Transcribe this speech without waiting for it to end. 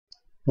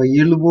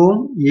பயிலுவோம்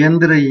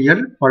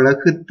இயந்திரவியல்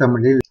பழகுத்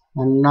தமிழில்.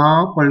 அண்ணா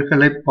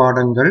பல்கலைப்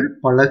பாடங்கள்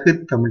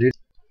பழகுத் தமிழில்.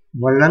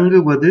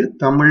 வழங்குவது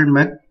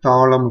தமிழ்மெக்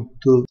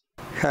தாளமுத்து.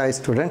 ஹாய்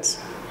ஸ்டூடெண்ட்ஸ்,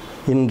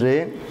 இன்று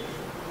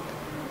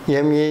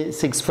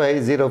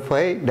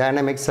ME6505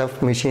 டைனமிக்ஸ் ஆஃப்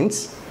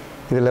மிஷின்ஸ்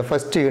இதில்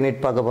ஃபஸ்ட்டு யூனிட்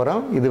பார்க்க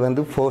போகிறோம். இது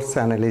வந்து ஃபோர்ஸ்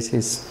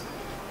அனாலிசிஸ்.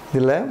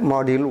 இதில்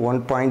மாடியூல்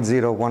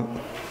 1.01.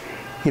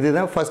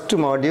 இதுதான்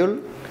ஃபஸ்ட்டு மாடியூல்.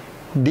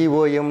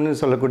 DOMனு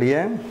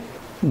சொல்லக்கூடிய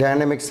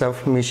டைனமிக்ஸ்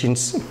ஆஃப்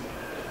மிஷின்ஸ்.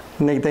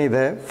 இன்றைக்கி தான்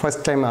இதை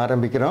ஃபஸ்ட் டைம்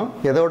ஆரம்பிக்கிறோம்.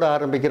 எதோடு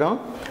ஆரம்பிக்கிறோம்?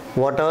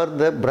 What are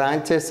the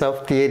branches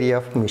of theory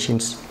of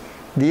machines.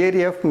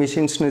 Theory of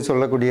மிஷின்ஸ்னு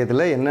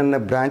சொல்லக்கூடியதில் என்னென்ன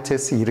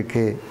பிரான்ச்சஸ்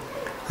இருக்குது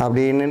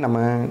அப்படின்னு நம்ம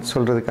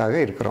சொல்கிறதுக்காக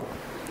இருக்கிறோம்.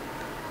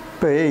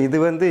 இப்போ இது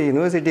வந்து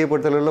யூனிவர்சிட்டியை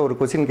பொறுத்தளவில் ஒரு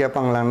கொஸ்டின்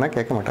கேட்பாங்களான்னா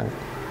கேட்க மாட்டாங்க.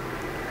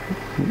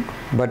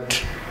 But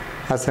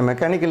as a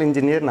mechanical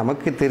engineer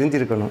நமக்கு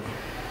தெரிஞ்சிருக்கணும்.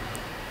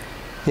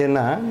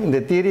 ஏன்னா இந்த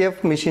தியரி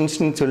ஆஃப்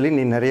மிஷின்ஸ்னு சொல்லி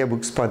நீ நிறைய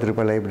புக்ஸ்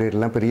பார்த்துருப்ப,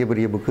 லைப்ரரிலாம் பெரிய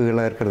பெரிய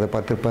புக்குகளாக இருக்கிறத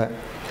பார்த்துருப்ப,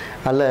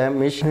 அல்ல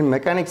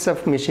மெக்கானிக்ஸ்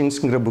ஆஃப்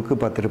மிஷின்ஸுங்கிற புக்கு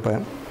பார்த்துருப்ப.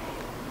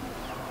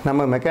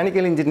 நம்ம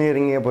மெக்கானிக்கல்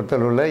இன்ஜினியரிங்கை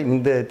பொறுத்தளவில்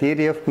இந்த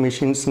தியரி ஆஃப்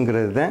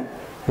மிஷின்ஸுங்கிறது தான்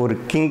ஒரு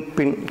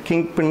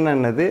கிங் பின்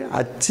என்னது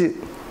அச்சு.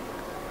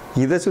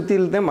 இதை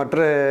சுற்றியில் தான்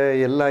மற்ற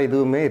எல்லா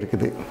இதுவுமே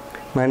இருக்குது.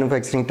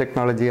 மேனுஃபேக்சரிங்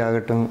டெக்னாலஜி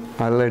ஆகட்டும்,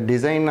 அதில்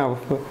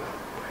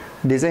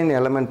டிசைன்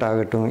எலமெண்ட்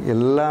ஆகட்டும்,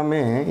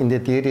 எல்லாமே இந்த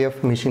தியரி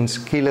ஆஃப் மிஷின்ஸ்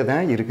கீழே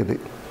தான் இருக்குது.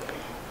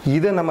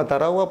 இதை நம்ம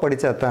தரவாக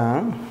படித்தா தான்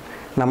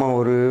நம்ம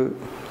ஒரு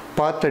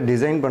பார்ட்டை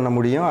டிசைன் பண்ண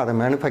முடியும், அதை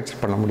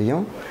மேனுஃபேக்சர் பண்ண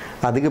முடியும்,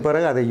 அதுக்கு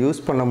பிறகு அதை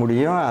யூஸ் பண்ண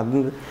முடியும். அது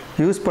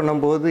யூஸ்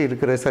பண்ணும்போது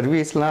இருக்கிற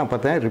சர்வீஸ்லாம் அப்போ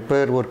தான்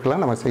ரிப்பேர்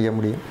ஒர்க்லாம் நம்ம செய்ய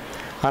முடியும்.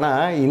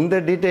 ஆனால் இந்த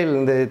டீட்டெயில்,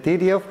 இந்த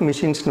தியரி ஆஃப்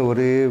மிஷின்ஸ்னு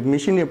ஒரு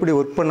மிஷின் எப்படி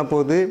ஒர்க் பண்ண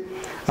போகுது,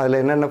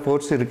 அதில் என்னென்ன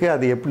ஃபோர்ஸ் இருக்குது,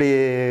 அது எப்படி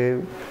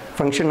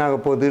ஃபங்க்ஷன் ஆக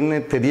போகுதுன்னு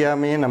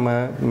தெரியாமையே நம்ம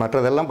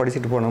மற்றதெல்லாம்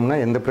படிச்சுட்டு போனோம்னா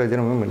எந்த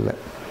பிரயோஜனமும் இல்லை.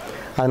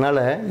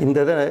 அதனால் இந்த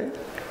இதை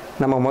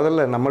நம்ம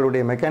முதல்ல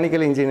நம்மளுடைய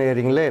மெக்கானிக்கல்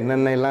இன்ஜினியரிங்கில்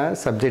என்னென்னலாம்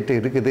சப்ஜெக்ட்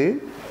இருக்குது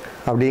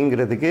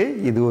அப்படிங்கிறதுக்கு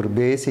இது ஒரு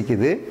பேசிக்.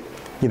 இதை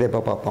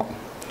இப்போ பார்ப்போம்.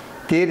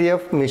 Theory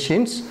of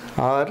machines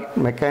R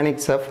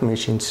mechanics of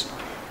machines.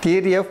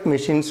 Theory of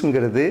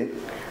மிஷின்ஸுங்கிறது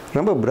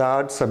ரொம்ப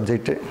ப்ராட்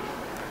சப்ஜெக்டு,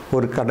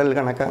 ஒரு கடல்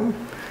கணக்காக.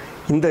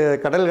 இந்த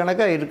கடல்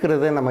கணக்காக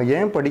இருக்கிறத நம்ம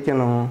ஏன்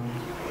படிக்கணும்?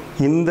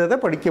 இந்த இதை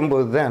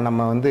படிக்கும்போது தான்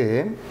நம்ம வந்து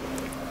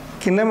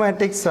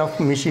கினமேட்டிக்ஸ் ஆஃப்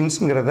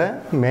மிஷின்ஸுங்கிறத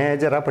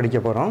மேஜராக படிக்க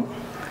போகிறோம்.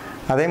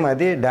 அதே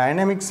மாதிரி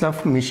டைனமிக்ஸ்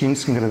ஆஃப்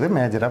மிஷின்ஸுங்கிறத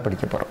மேஜராக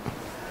படிக்க போகிறோம்.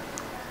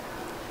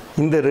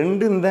 இந்த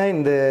ரெண்டும் தான்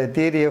இந்த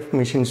தியரி ஆஃப்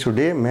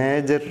மிஷின்ஸுடைய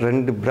மேஜர்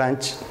ரெண்டு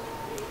பிரான்ச்.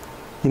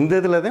 இந்த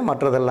இதில் தான்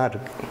மற்றதெல்லாம்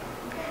இருக்குது.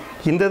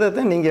 இந்த இதை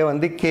தான் நீங்கள்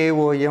வந்து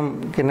KOM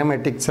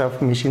கினமேட்டிக்ஸ் ஆஃப்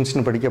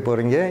மிஷின்ஸ்னு படிக்க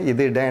போகிறீங்க.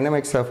 இது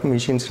டைனமிக்ஸ் ஆஃப்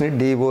மிஷின்ஸ்னு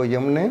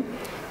DOMனு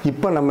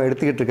இப்போ நம்ம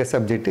எடுத்துக்கிட்டு இருக்க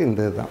சப்ஜெக்டு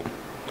இந்த இதுதான்.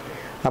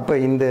 அப்போ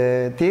இந்த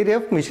தியரி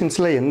ஆஃப்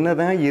மிஷின்ஸில் என்ன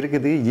தான்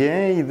இருக்குது,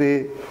 ஏன் இது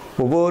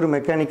ஒவ்வொரு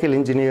மெக்கானிக்கல்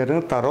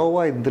இன்ஜினியரும்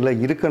தரோவாக இதில்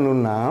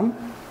இருக்கணும்னா,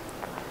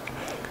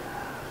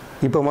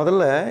 இப்போ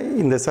முதல்ல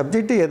இந்த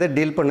சப்ஜெக்டு எதை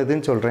டீல்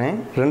பண்ணுதுன்னு சொல்கிறேன்.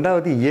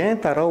 ரெண்டாவது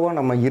ஏன் தரோவாக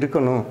நம்ம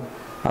இருக்கணும்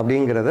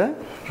அப்படிங்கிறத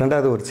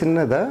ரெண்டாவது ஒரு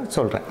சின்னதாக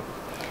சொல்கிறேன்.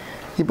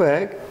 இப்போ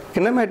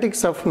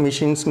kinematics of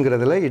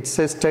மிஷின்ஸுங்கிறதுல it's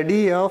a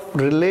study of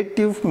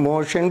relative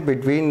motion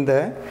between the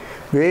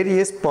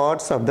various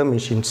parts of the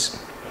machines.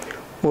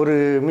 ஒரு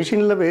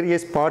மிஷினில்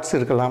வேரியஸ் பார்ட்ஸ்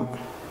இருக்கலாம்.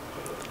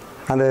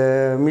 அந்த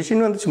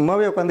மிஷின் வந்து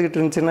சும்மாவே உட்காந்துக்கிட்டு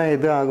இருந்துச்சுன்னா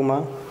எது ஆகுமா?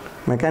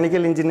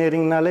 மெக்கானிக்கல்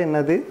இன்ஜினியரிங்னாலே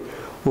என்னது,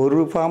 ஒரு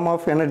ஃபார்ம்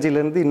ஆஃப்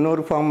எனர்ஜிலேருந்து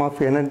இன்னொரு ஃபார்ம் ஆஃப்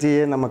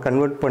எனர்ஜியை நம்ம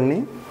கன்வெர்ட் பண்ணி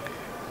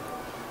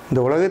இந்த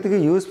உலகத்துக்கு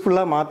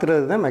யூஸ்ஃபுல்லாக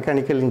மாற்றுறது தான்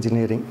மெக்கானிக்கல்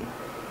இன்ஜினியரிங்.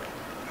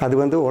 அது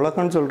வந்து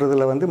உலகம்னு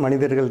சொல்கிறதுல வந்து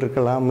மனிதர்கள்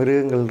இருக்கலாம்,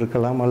 மிருகங்கள்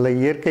இருக்கலாம், அல்ல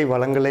இயற்கை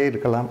வளங்களே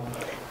இருக்கலாம்.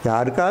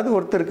 யாருக்காவது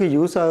ஒருத்தருக்கு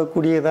யூஸ்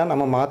ஆகக்கூடியதாக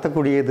நம்ம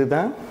மாற்றக்கூடியது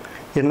தான்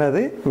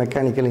என்னது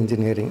மெக்கானிக்கல்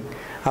இன்ஜினியரிங்.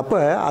 அப்போ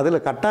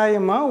அதில்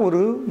கட்டாயமாக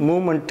ஒரு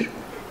மூமெண்ட்,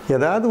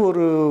 ஏதாவது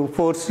ஒரு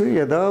ஃபோர்ஸு,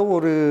 ஏதாவது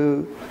ஒரு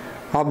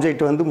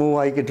ஆப்ஜெக்ட் வந்து மூவ்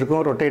ஆகிக்கிட்டு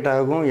இருக்கும், ரொட்டேட்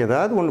ஆகும்,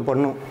 ஏதாவது ஒன்று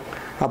பண்ணும்.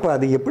 அப்போ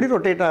அது எப்படி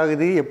ரொட்டேட்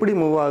ஆகுது, எப்படி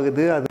மூவ்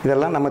ஆகுது, அது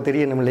இதெல்லாம் நம்ம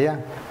தெரியணும் இல்லையா?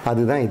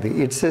 அதுதான் இது.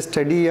 It's a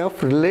study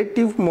of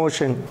relative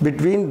motion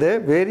between the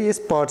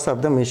various parts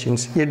of the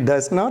machines. It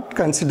does not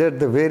consider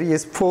the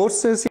various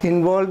forces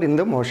involve in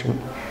the motion.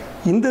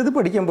 இந்த இது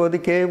படிக்கும்போது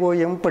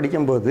KOM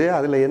படிக்கும்போது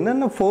அதில்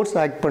என்னென்ன ஃபோர்ஸ்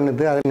ஆக்ட்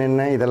பண்ணுது, அது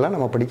என்ன, இதெல்லாம்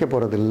நம்ம படிக்க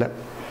போகிறது இல்லை.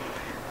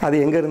 அது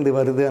எங்கேருந்து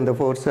வருது அந்த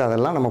ஃபோர்ஸு,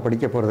 அதெல்லாம் நம்ம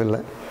படிக்க போகிறதில்ல.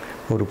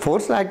 ஒரு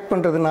ஃபோர்ஸ் ஆக்ட்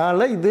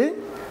பண்ணுறதுனால இது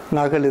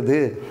நகலுது.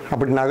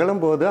 அப்படி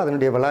நகலும் போது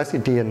அதனுடைய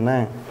வெலாசிட்டி என்ன,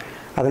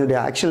 அதனுடைய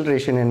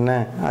ஆக்சிலரேஷன் என்ன,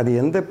 அது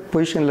எந்த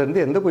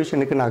பொசிஷன்லேருந்து எந்த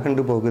பொசிஷனுக்கு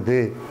நகண்டு போகுது,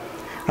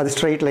 அது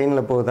ஸ்ட்ரைட்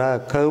லைனில் போகுதா,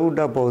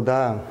 கர்வ்டாக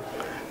போகுதா,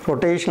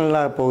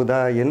 ரொட்டேஷனலாக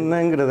போகுதா,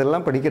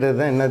 என்னங்கிறதெல்லாம் படிக்கிறது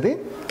தான் என்னது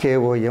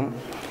KOM.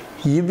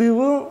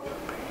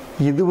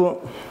 இதுவும்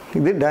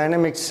இது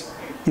டைனமிக்ஸ்.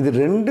 இது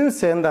ரெண்டும்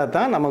சேர்ந்தால்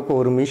தான் நமக்கு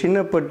ஒரு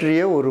மிஷினை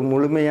பற்றிய ஒரு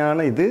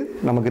முழுமையான இது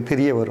நமக்கு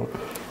தெரிய வரும்.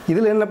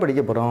 இதில் என்ன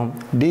படிக்க போகிறோம்?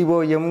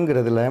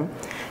 DOMங்கிறதுல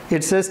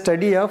it's a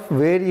study of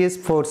various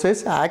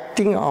forces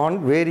acting on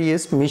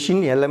various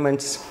machine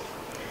elements.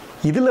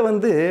 இதில்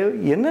வந்து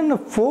என்னென்ன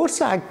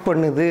ஃபோர்ஸ் ஆக்ட்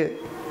பண்ணுது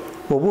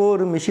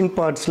ஒவ்வொரு மிஷின்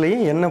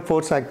பார்ட்ஸ்லேயும் என்ன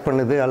ஃபோர்ஸ் ஆக்ட்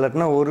பண்ணுது,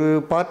 அல்லட்னா ஒரு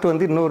பார்ட்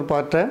வந்து இன்னொரு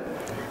பார்ட்டை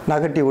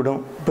நகட்டி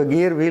விடும். இப்போ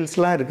கியர்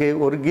வீல்ஸ்லாம் இருக்குது,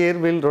 ஒரு கியர்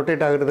வீல்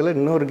ரொட்டேட் ஆகுறதுல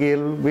இன்னொரு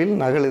கியர் வீல்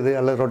நகழுது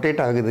அல்லது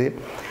ரொட்டேட் ஆகுது.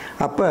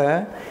 அப்போ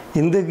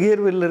இந்த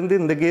கியர் வீல்லேருந்து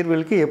இந்த கியர்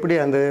வீலுக்கு எப்படி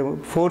அந்த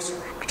ஃபோர்ஸ்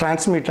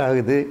டிரான்ஸ்மிட்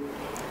ஆகுது,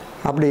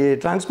 அப்படி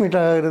டிரான்ஸ்மிட்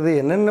ஆகிறது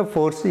என்னென்ன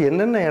ஃபோர்ஸ்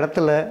என்னென்ன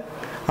இடத்துல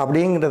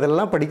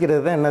அப்படிங்கிறதெல்லாம்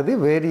படிக்கிறது தான் என்னது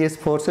various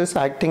forces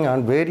acting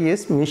on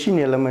various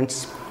machine elements.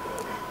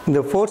 இந்த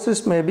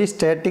forces maybe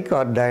static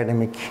R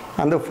dynamic.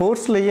 அந்த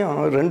ஃபோர்ஸ்லேயும்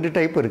 2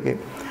 டைப்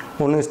இருக்குது,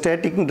 ஒன்று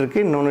ஸ்டேட்டிக்னு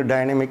இருக்குது, இன்னொன்று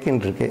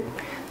டைனமிக்னு இருக்குது.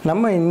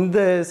 நம்ம இந்த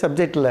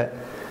சப்ஜெக்டில்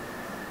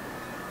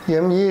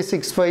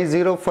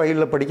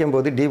ME6505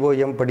 படிக்கும்போது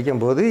DOM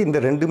படிக்கும்போது இந்த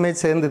ரெண்டுமே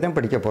சேர்ந்து தான்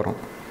படிக்க போகிறோம்.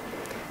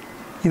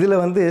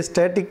 இதில் வந்து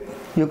ஸ்டேட்டிக்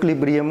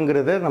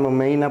யூக்லிபிரியம்ங்கிறத நம்ம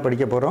மெயினாக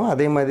படிக்க போகிறோம்.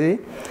 அதே மாதிரி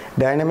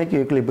டைனமிக்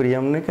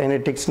யூக்லிபிரியம்னு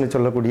கைனெட்டிக்ஸ்னு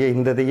சொல்லக்கூடிய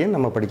இந்த இதையும்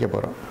நம்ம படிக்க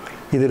போகிறோம்.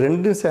 இது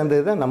ரெண்டும்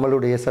சேர்ந்தது தான்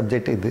நம்மளுடைய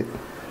சப்ஜெக்ட். இது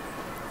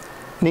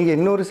நீங்கள்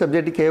இன்னொரு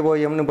சப்ஜெக்ட்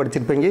KOMனு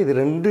படிச்சிருப்பீங்க. இது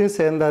ரெண்டும்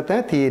சேர்ந்தால்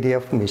தான் தியரி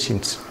ஆஃப்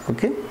மிஷின்ஸ்.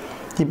 ஓகே,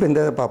 இப்போ இந்த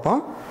இதை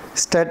பார்ப்போம்.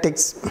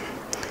 ஸ்டாட்டிக்ஸ்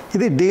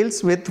இது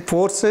deals with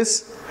forces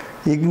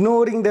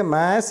ignoring the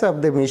mass of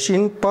the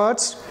machine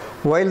parts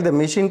while the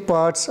machine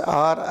parts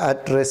are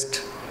at rest.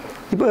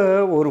 இப்போ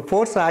ஒரு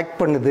ஃபோர்ஸ் ஆக்ட்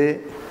பண்ணுது,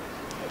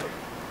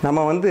 நம்ம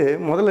வந்து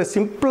முதல்ல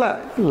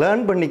சிம்பிளாக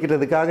லேர்ன்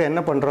பண்ணிக்கிறதுக்காக என்ன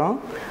பண்ணுறோம்,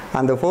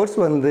 அந்த ஃபோர்ஸ்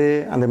வந்து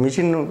அந்த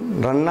மிஷின்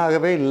ரன்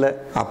ஆகவே இல்லை,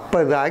 அப்போ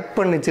அது ஆக்ட்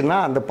பண்ணிச்சுன்னா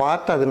அந்த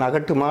பார்ட் அது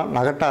நகட்டுமா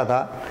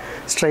நகட்டாதா,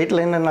 ஸ்ட்ரைட்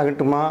லைனில்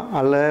நகட்டுமா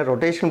அல்ல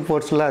ரொட்டேஷன்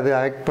ஃபோர்ஸில் அது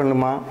ஆக்ட்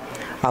பண்ணுமா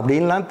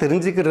அப்படின்லாம்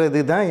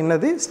தெரிஞ்சுக்கிறது தான்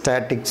என்னது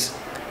ஸ்டாட்டிக்ஸ்.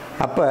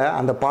 அப்போ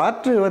அந்த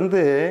பார்ட்டு வந்து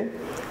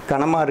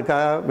கனமாக இருக்கா,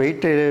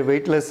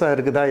 வெயிட்லெஸ்ஸாக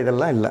இருக்குதா,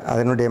 இதெல்லாம் இல்லை,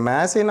 அதனுடைய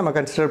மேஸையும் நம்ம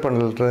கன்சிடர்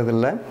பண்ணுறது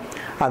இல்லை.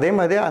 அதே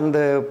மாதிரி அந்த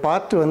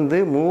பார்ட் வந்து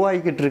மூவ்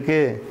ஆகிக்கிட்டு இருக்கு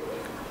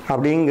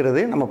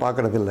அப்படிங்கிறது நம்ம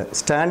பார்க்குறது இல்லை.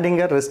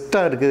 ஸ்டாண்டிங்காக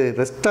ரெஸ்ட்டாக இருக்குது,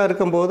 ரெஸ்ட்டாக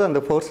இருக்கும்போது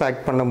அந்த ஃபோர்ஸ்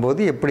ஆக்ட்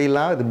பண்ணும்போது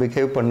எப்படிலாம் அது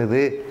பிஹேவ்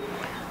பண்ணுது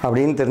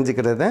அப்படின்னு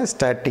தெரிஞ்சுக்கிறது தான்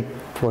ஸ்டாட்டிக்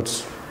ஃபோர்ஸ்.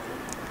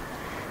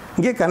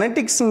 இங்கே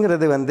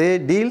கனெட்டிக்ஸுங்கிறது வந்து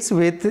deals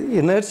with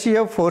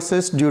inertia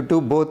forces due to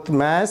both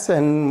maze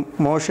and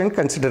motion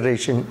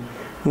consideration.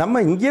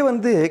 நம்ம இங்கே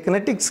வந்து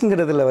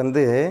கினெட்டிக்ஸுங்கிறதுல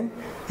வந்து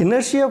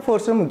இனர்ஷியா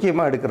ஃபோர்ஸை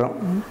முக்கியமாக எடுக்கிறோம்.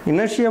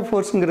 இனர்ஷியா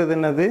ஃபோர்ஸுங்கிறது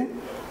என்னது,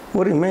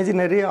 ஒரு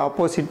இமேஜினரி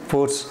ஆப்போசிட்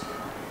ஃபோர்ஸ்.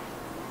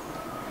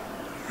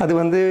 அது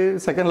வந்து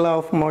செகண்ட் லா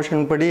ஆஃப்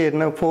மோஷன் படி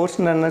என்ன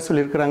ஃபோர்ஸ்னு என்ன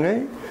சொல்லியிருக்கிறாங்க,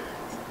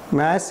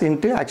 மேஸ்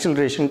இன்ட்டு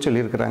ஆக்சிலரேஷன்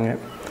சொல்லியிருக்கிறாங்க.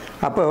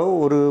 அப்போ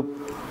ஒரு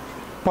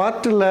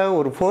பார்ட்டில்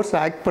ஒரு ஃபோர்ஸ்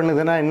ஆக்ட்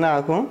பண்ணுதுன்னா என்ன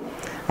ஆகும்,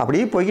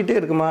 அப்படியே போய்கிட்டே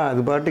இருக்குமா, அது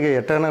பாட்டுக்கு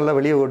எட்டர்னலாக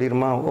வெளியே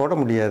ஓடிடுமா, ஓட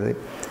முடியாது.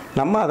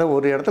 நம்ம அதை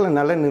ஒரு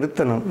இடத்துல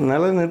நிறுத்தணும்,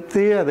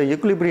 நிறுத்தி அதை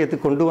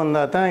ஈக்குலிபிரியத்துக்கு கொண்டு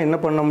வந்தால் தான் என்ன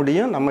பண்ண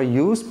முடியும், நம்ம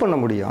யூஸ் பண்ண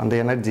முடியும் அந்த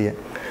எனர்ஜியை.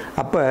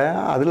 அப்போ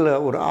அதில்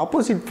ஒரு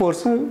ஆப்போசிட்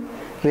ஃபோர்ஸும்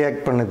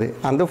ரியாக்ட் பண்ணுது,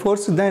 அந்த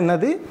ஃபோர்ஸ் தான்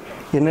என்னது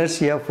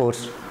இனர்ஷியா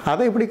ஃபோர்ஸ்.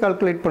 அதை எப்படி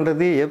கால்குலேட்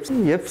பண்ணுறது,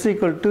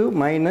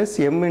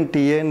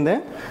 F=-m×a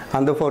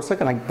அந்த ஃபோர்ஸை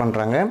கனெக்ட்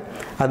பண்ணுறாங்க,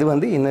 அது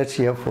வந்து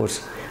இனர்ஷியா ஃபோர்ஸ்.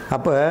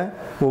 அப்போ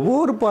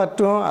ஒவ்வொரு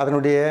பார்ட்டும்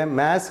அதனுடைய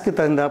மேஸ்க்கு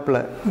தகுந்தாப்பில்,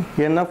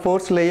 ஏன்னா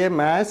ஃபோர்ஸ்லேயே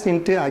மேஸ்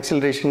இன்ட்டு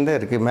ஆக்சிலரேஷன் தான்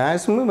இருக்குது,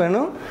 மேஸும்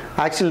வேணும்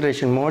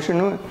ஆக்சிலரேஷன்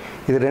மோஷனும்,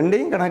 இது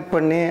ரெண்டையும் கனெக்ட்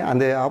பண்ணி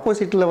அந்த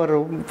ஆப்போசிட்டில் வர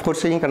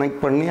ஃபோர்ஸையும்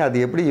கனெக்ட் பண்ணி அது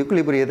எப்படி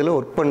ஈக்குலிபிரியத்தில்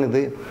ஒர்க்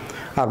பண்ணுது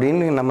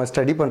அப்படின்னு நம்ம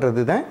ஸ்டடி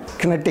பண்ணுறது தான்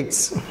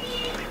கினெட்டிக்ஸ்.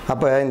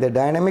 அப்போ இந்த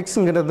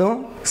டைனமிக்ஸுங்கிறதும்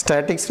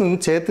ஸ்டாட்டிக்ஸும்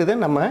சேர்த்து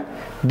தான் நம்ம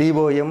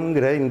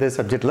DOMங்கிற இந்த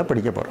சப்ஜெக்டில்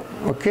படிக்க போகிறோம்.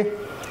 ஓகே,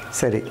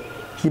 சரி,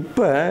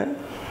 இப்போ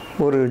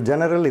ஒரு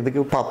ஜெனரல்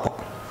இதுக்கு பார்ப்போம்.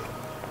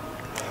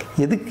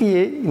 எதுக்கு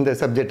இந்த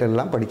சப்ஜெக்ட்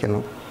எல்லாம்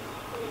படிக்கணும்?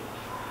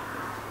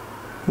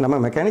 நம்ம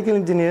மெக்கானிக்கல்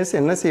இன்ஜினியர்ஸ்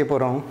என்ன செய்ய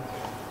போகிறோம்,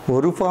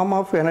 ஒரு ஃபார்ம்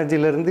ஆஃப்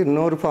எனர்ஜிலேருந்து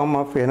இன்னொரு ஃபார்ம்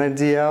ஆஃப்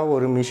எனர்ஜியாக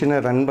ஒரு மிஷினை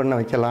ரன் பண்ண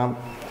வைக்கலாம்.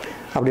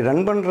 அப்படி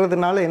ரன்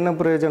பண்ணுறதுனால என்ன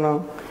பிரயோஜனம்,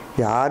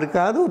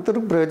 யாருக்காவது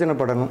ஒருத்தருக்கு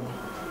பிரயோஜனப்படணும்.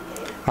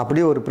 அப்படி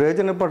ஒரு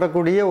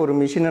பிரயோஜனப்படக்கூடிய ஒரு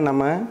மிஷினை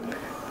நம்ம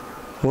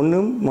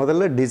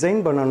முதல்ல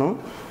டிசைன் பண்ணணும்.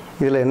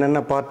 இதில் என்னென்ன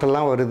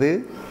பார்ட்டெல்லாம் வருது,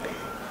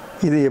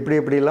 இது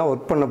எப்படிலாம்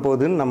ஒர்க் பண்ண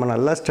போகுதுன்னு நம்ம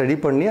நல்லா ஸ்டடி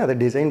பண்ணி அதை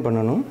டிசைன்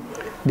பண்ணணும்.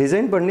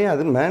 டிசைன் பண்ணி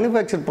அது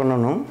மேனுஃபேக்சர்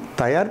பண்ணணும்,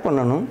 தயார்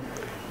பண்ணணும்.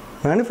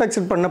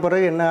 மேனுஃபேக்சர் பண்ண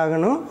பிறகு என்ன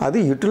ஆகணும், அது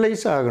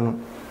யூட்டிலைஸ் ஆகணும்,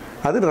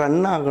 அது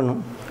ரன்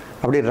ஆகணும்.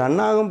 அப்படி ரன்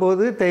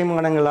ஆகும்போது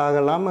தேய்மானங்கள்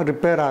ஆகலாம்,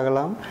 ரிப்பேர்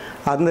ஆகலாம்.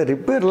 அந்த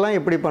ரிப்பேர்லாம்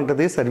எப்படி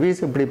பண்ணுறது,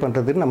 சர்வீஸ் எப்படி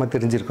பண்ணுறதுன்னு நம்ம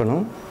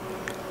தெரிஞ்சிருக்கணும்.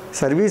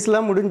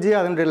 சர்வீஸ்லாம் முடிஞ்சு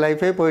அதனுடைய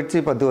லைஃபே போயிடுச்சு,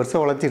 10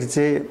 வருஷம்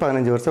உழைச்சிருச்சு,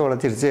 15 வருஷம்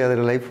உழைச்சிருச்சு,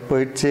 அதோட லைஃப்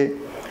போயிடுச்சு.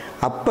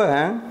 அப்போ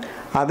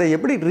அதை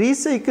எப்படி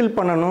ரீசைக்கிள்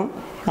பண்ணணும்,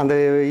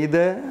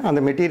 அந்த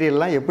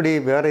மெட்டீரியல்லாம் எப்படி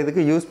வேறு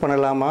இதுக்கு யூஸ்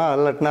பண்ணலாமா,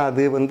 அல்லட்னா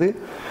அது வந்து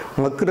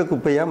மக்குற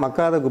குப்பையா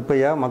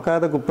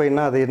மக்காத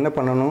குப்பைன்னா அதை என்ன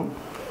பண்ணணும்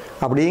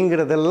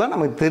அப்படிங்கிறதெல்லாம்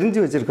நமக்கு தெரிஞ்சு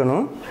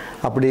வச்சுருக்கணும்.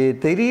 அப்படி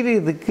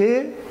தெரிகிறதுக்கு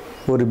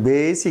ஒரு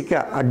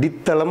பேசிக்காக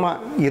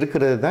அடித்தளமாக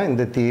இருக்கிறது தான்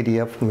இந்த தியரி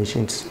ஆஃப்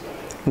மிஷின்ஸ்.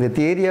 இந்த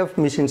தியரி ஆஃப்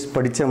மிஷின்ஸ்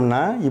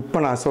படித்தோம்னா இப்போ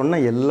நான் சொன்ன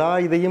எல்லா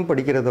இதையும்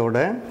படிக்கிறதோட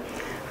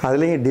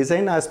அதுலேயும்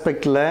டிசைன்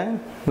ஆஸ்பெக்டில்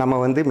நம்ம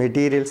வந்து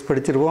மெட்டீரியல்ஸ்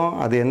படிச்சிருவோம்,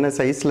 அது என்ன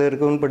சைஸில்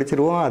இருக்குன்னு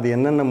படிச்சிருவோம், அது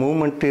என்னென்ன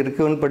மூமெண்ட்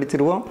இருக்குன்னு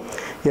படிச்சிருவோம்,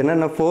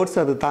 என்னென்ன ஃபோர்ஸ்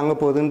அது தாங்க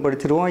போகுதுன்னு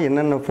படிச்சிருவோம்,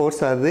 என்னென்ன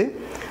ஃபோர்ஸ் அது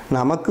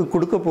நமக்கு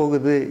கொடுக்க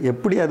போகுது,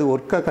 எப்படி அது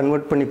ஒர்க்காக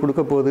கன்வெர்ட் பண்ணி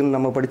கொடுக்க போகுதுன்னு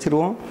நம்ம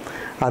படிச்சிருவோம்.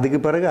 அதுக்கு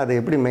பிறகு அதை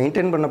எப்படி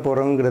மெயின்டைன் பண்ண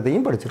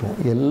போகிறோங்கிறதையும் படிச்சிருவோம்.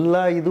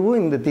 எல்லா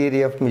இதுவும் இந்த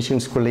தியரி ஆஃப்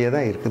மிஷின்ஸ்குள்ளேயே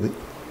தான் இருக்குது.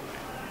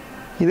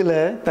 இதில்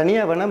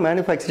தனியாக வேணால்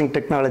மேனுஃபேக்சரிங்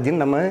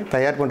டெக்னாலஜின்னு நம்ம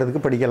தயார்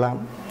பண்ணுறதுக்கு படிக்கலாம்,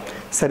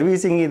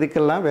 சர்வீசிங்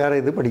இதுக்கெல்லாம் வேறு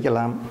இது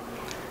படிக்கலாம்.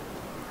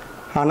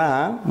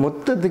 ஆனால்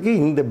மொத்தத்துக்கு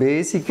இந்த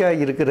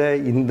பேசிக்காக இருக்கிற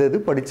இந்த இது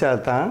படித்தா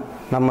தான்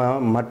நம்ம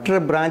மற்ற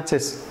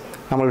பிரான்ச்சஸ்,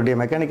 நம்மளுடைய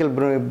மெக்கானிக்கல்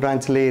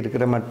பிரான்ச்சிலே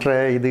இருக்கிற மற்ற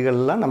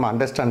இதுகள்லாம் நம்ம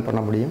அண்டர்ஸ்டாண்ட்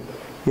பண்ண முடியும்.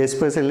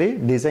 எஸ்பெஷலி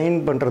டிசைன்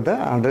பண்ணுறத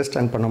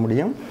அண்டர்ஸ்டாண்ட் பண்ண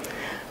முடியும்.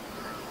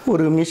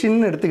 ஒரு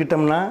மிஷின்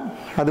எடுத்துக்கிட்டோம்னா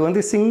அது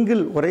வந்து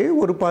சிங்கிள் ஒரே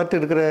ஒரு பார்ட்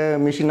இருக்கிற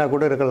மிஷினாக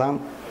கூட இருக்கலாம்.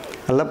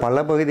 அல்ல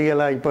பல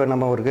பகுதிகளாக இப்போ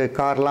நம்ம ஒரு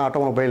கார்லாம்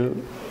ஆட்டோமொபைல்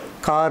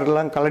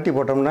கார்லாம் கலட்டி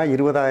போட்டோம்னா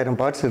 20,000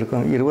 பார்ட்ஸ்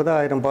இருக்கும்.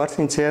 20,000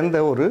 பார்ட்ஸையும் சேர்ந்த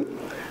ஒரு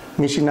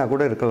மிஷினாக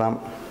கூட இருக்கலாம்.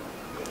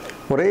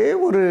 ஒரே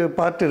ஒரு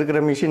பார்ட் இருக்கிற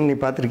மிஷின் நீ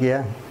பார்த்துருக்கியா?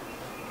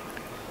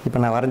 இப்போ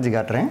நான் வரைஞ்சி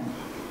காட்டுறேன்.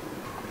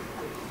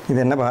 இது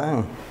என்னப்பா?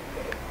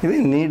 இது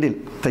நீடில்,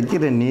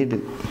 தைக்கிற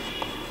நீடில்,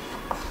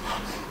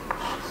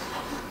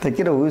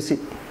 தைக்கிற ஊசி.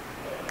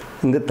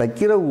 இந்த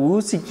தைக்கிற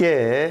ஊசிக்கே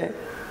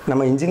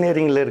நம்ம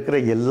இன்ஜினியரிங்கில் இருக்கிற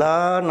எல்லா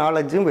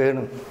நாலேஜும்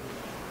வேணும்.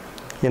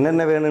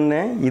 என்னென்ன வேணும்னு,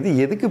 இது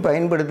எதுக்கு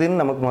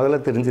பயன்படுதுன்னு நமக்கு முதல்ல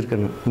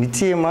தெரிஞ்சிருக்கணும்.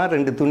 நிச்சயமாக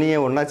 2 துணியை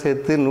ஒன்றா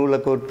சேர்த்து நூலை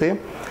கோர்த்து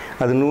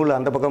அது நூல்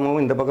அந்த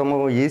பக்கமும் இந்த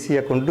பக்கமும்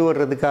ஈஸியாக கொண்டு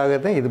வர்றதுக்காக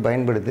தான் இது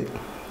பயன்படுது.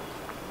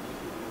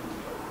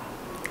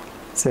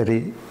 சரி,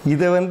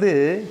 இதை வந்து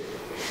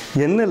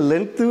என்ன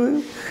லென்த்து,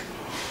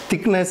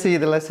 திக்னஸ்ஸு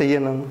இதெல்லாம்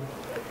செய்யணும்.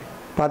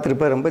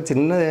 பார்த்துருப்பேன், ரொம்ப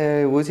சின்ன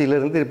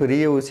ஊசியிலேருந்து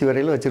பெரிய ஊசி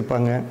வரையில்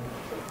வச்சுருப்பாங்க.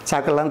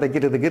 சாக்கெல்லாம்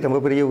தைக்கிறதுக்கு ரொம்ப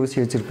பெரிய ஊசி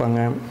வச்சுருப்பாங்க.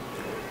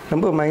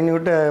 ரொம்ப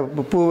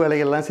மைன்யூட்டாக பூ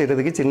வேலைகள்லாம்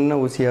செய்கிறதுக்கு சின்ன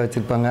ஊசியாக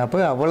வச்சுருப்பாங்க. அப்போ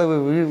அவ்வளவு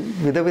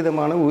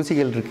விதவிதமான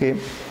ஊசிகள் இருக்குது.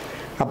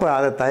 அப்போ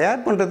அதை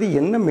தயார் பண்ணுறது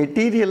என்ன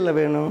மெட்டீரியலில்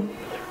வேணும்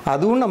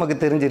அதுவும் நமக்கு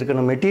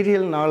தெரிஞ்சிருக்கணும்.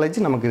 மெட்டீரியல் நாலேஜ்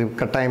நமக்கு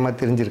கட்டாயமாக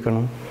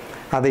தெரிஞ்சிருக்கணும்.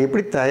 அதை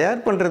எப்படி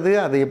தயார் பண்ணுறது,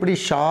 அதை எப்படி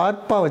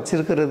ஷார்ப்பாக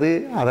வச்சுருக்கிறது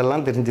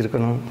அதெல்லாம்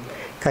தெரிஞ்சிருக்கணும்.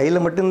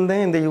 கையில்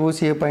மட்டும்தான் இந்த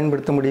ஊசியை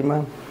பயன்படுத்த முடியுமா?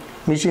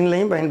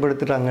 மிஷின்லேயும்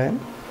பயன்படுத்துகிறாங்க.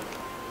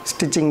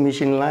 ஸ்டிச்சிங்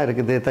மிஷின்லாம்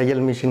இருக்குது,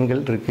 தையல்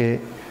மிஷின்கள்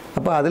இருக்குது.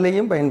 அப்போ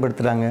அதுலேயும்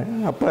பயன்படுத்துகிறாங்க.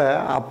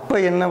 அப்போ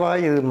என்னவா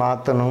இது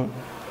மாற்றணும்,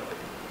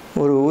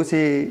 ஒரு ஊசி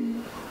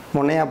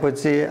முனையாக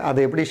போச்சு அதை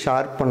எப்படி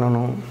ஷார்ப்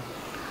பண்ணணும்,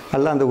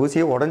 அல்ல அந்த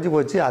ஊசியை உடஞ்சி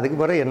போச்சு அதுக்கு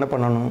பிறகு என்ன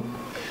பண்ணணும்,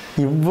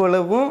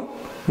 இவ்வளவும்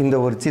இந்த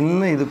ஒரு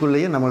சின்ன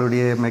இதுக்குள்ளேயே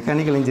நம்மளுடைய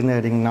மெக்கானிக்கல்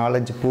இன்ஜினியரிங்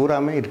நாலேஜ்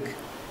பூராமே இருக்குது.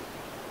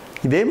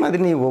 இதே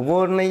மாதிரி நீ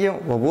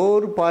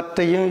ஒவ்வொரு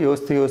பார்ட்டையும்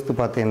யோசித்து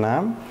பார்த்தீங்கன்னா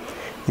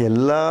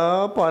எல்லா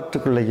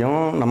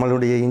பார்ட்டுக்குள்ளேயும்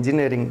நம்மளுடைய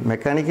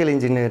மெக்கானிக்கல்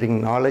இன்ஜினியரிங்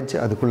நாலேஜ்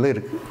அதுக்குள்ளே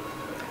இருக்குது.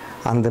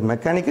 அந்த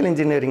மெக்கானிக்கல்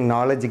இன்ஜினியரிங்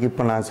நாலேஜுக்கு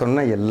இப்போ நான்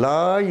சொன்ன எல்லா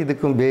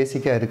இதுக்கும்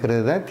பேசிக்காக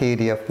இருக்கிறது தான்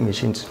தியரி ஆஃப்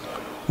மிஷின்ஸ்.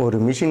 ஒரு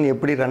மிஷின்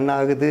எப்படி ரன்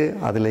ஆகுது,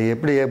 அதில்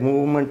எப்படி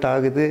மூவ்மெண்ட்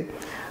ஆகுது,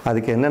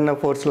 அதுக்கு என்னென்ன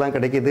ஃபோர்ஸ்லாம்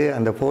கிடைக்குது,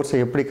 அந்த ஃபோர்ஸை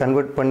எப்படி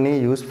கன்வெர்ட் பண்ணி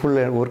யூஸ்ஃபுல்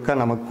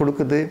ஒர்க்காக நமக்கு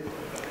கொடுக்குது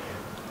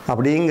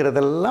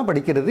அப்படிங்கிறதெல்லாம்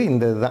படிக்கிறது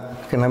இந்த இதுதான்.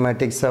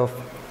 Kinematics of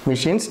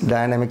machines,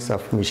 dynamics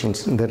of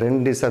machines. இந்த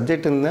 2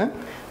 சப்ஜெக்டும் தான்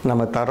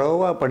நம்ம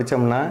தரோவாக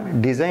படித்தோம்னா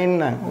டிசைன்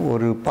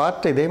ஒரு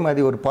பார்ட், இதே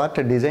மாதிரி ஒரு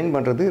பார்ட்டை டிசைன்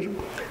பண்ணுறது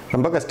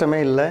ரொம்ப கஷ்டமே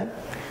இல்லை.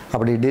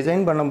 அப்படி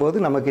டிசைன் பண்ணும்போது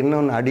நமக்கு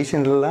இன்னொன்று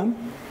அடிஷ்னலாக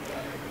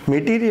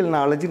மெட்டீரியல்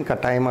நாலேஜ்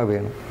கட்டாயமாக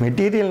வேணும்.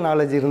 மெட்டீரியல்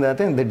நாலேஜ் இருந்தால்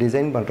தான் இந்த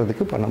டிசைன்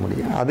பண்ணுறதுக்கு பண்ண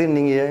முடியும். அது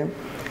நீங்கள்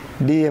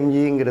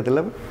டிஎம்இங்கிறதுல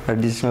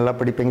அடிஷ்னலாக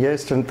படிப்பீங்க,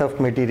 ஸ்ட்ரென்த் ஆஃப்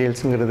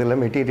மெட்டீரியல்ஸுங்கிறதுல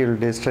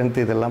மெட்டீரியலுடைய ஸ்ட்ரென்த்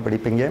இதெல்லாம்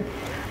படிப்பீங்க.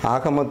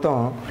 ஆக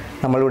மொத்தம்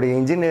நம்மளுடைய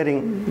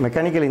இன்ஜினியரிங்,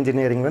 மெக்கானிக்கல்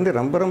இன்ஜினியரிங் வந்து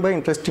ரொம்ப ரொம்ப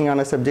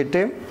இன்ட்ரெஸ்டிங்கான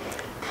சப்ஜெக்ட்டு.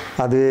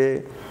 அது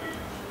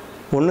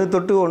ஒன்று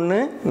தொட்டு ஒன்று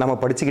நம்ம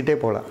படிச்சுக்கிட்டே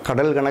போகலாம்.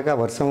 கடல் கணக்காக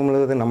வருஷம்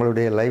முழுவதும்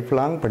நம்மளுடைய லைஃப்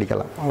லாங்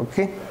படிக்கலாம்.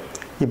 ஓகே,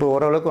 இப்போ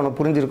ஓரளவுக்கு உனக்கு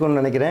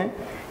புரிஞ்சிருக்கும்னு நினைக்கிறேன்.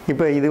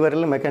 இப்போ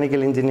இதுவரையிலும்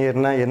மெக்கானிக்கல்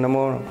இன்ஜினியர்னால்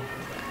என்னமோ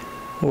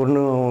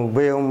ஒன்றும்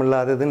உபயோகம்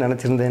இல்லாததுன்னு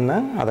நினச்சிருந்தேன்னா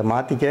அதை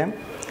மாற்றிக்க.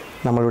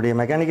 நம்மளுடைய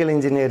மெக்கானிக்கல்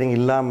இன்ஜினியரிங்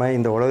இல்லாமல்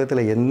இந்த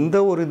உலகத்தில் எந்த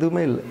ஒரு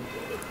இதுவுமே இல்லை.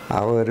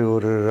 அவர்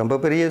ஒரு ரொம்ப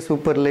பெரிய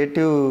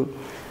சூப்பர்லேட்டிவ்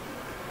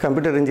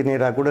கம்ப்யூட்டர்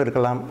இன்ஜினியராக கூட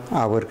இருக்கலாம்.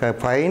 அவர்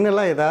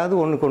ஃபைனலாக ஏதாவது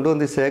ஒன்று கொண்டு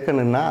வந்து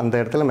சேர்க்கணுன்னா அந்த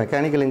இடத்துல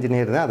மெக்கானிக்கல்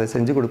இன்ஜினியர் தான் அதை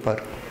செஞ்சு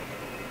கொடுப்பார்.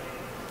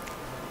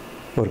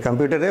 ஒரு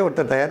கம்ப்யூட்டரே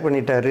ஒருத்தர் தயார்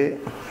பண்ணிட்டார்,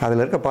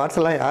 அதில் இருக்க பார்ட்ஸ்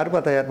எல்லாம்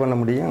யாருப்பா தயார் பண்ண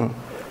முடியும்?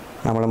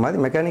 நம்மளை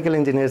மாதிரி மெக்கானிக்கல்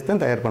இன்ஜினியர்ஸ்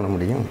தான் தயார் பண்ண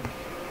முடியும்.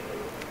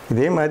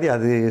 இதே மாதிரி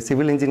அது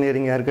சிவில்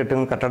இன்ஜினியரிங்காக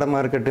இருக்கட்டும்,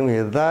 கட்டடமாக இருக்கட்டும்,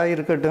 எதாக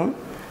இருக்கட்டும்,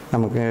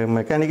 நமக்கு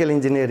மெக்கானிக்கல்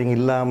இன்ஜினியரிங்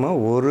இல்லாமல்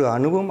ஒரு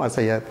அணுவும்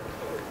அசையாது.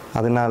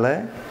 அதனால்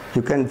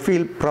you can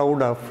feel proud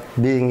of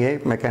being a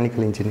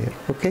mechanical engineer.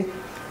 Okay,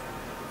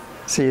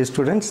 see you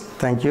students,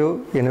 thank you.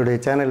 என்னுடைய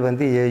சேனல்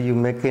வந்து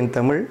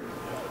AUmech-in-tamil.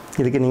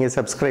 இதுக்கு நீங்கள்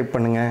சப்ஸ்கிரைப்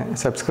பண்ணுங்கள்.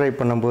 சப்ஸ்கிரைப்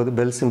பண்ணும்போது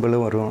பெல்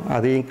சிம்பிளும் வரும்,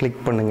 அதையும்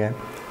கிளிக் பண்ணுங்கள்.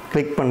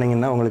 கிளிக்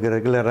பண்ணிங்கன்னா உங்களுக்கு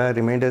ரெகுலராக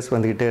ரிமைண்டர்ஸ்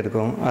வந்துக்கிட்டே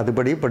இருக்கும்.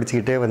 அதுபடி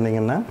படிச்சுக்கிட்டே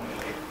வந்தீங்கன்னா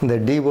இந்த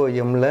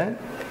DOMல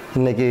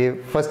இன்றைக்கி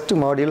ஃபஸ்ட்டு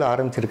மாடியூல்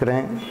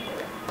ஆரம்பிச்சிருக்கிறேன்.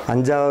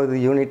 5வது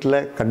யூனிட்டில்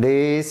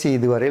கடைசி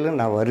இது வரையிலும்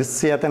நான்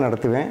வரிசையாக தான்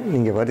நடத்துவேன்.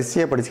 நீங்கள்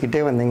வரிசையாக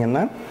படிச்சுக்கிட்டே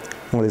வந்தீங்கன்னா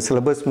உங்களுக்கு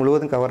சிலபஸ்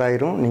முழுவதும் கவர்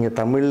ஆயிரும். நீங்கள்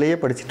தமிழ்லேயே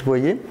படிச்சுட்டு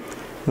போய்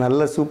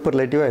நல்ல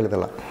சூப்பர்லேட்டிவாக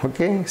எழுதலாம்.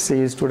 Okay, see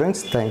you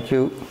students. Thank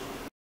you.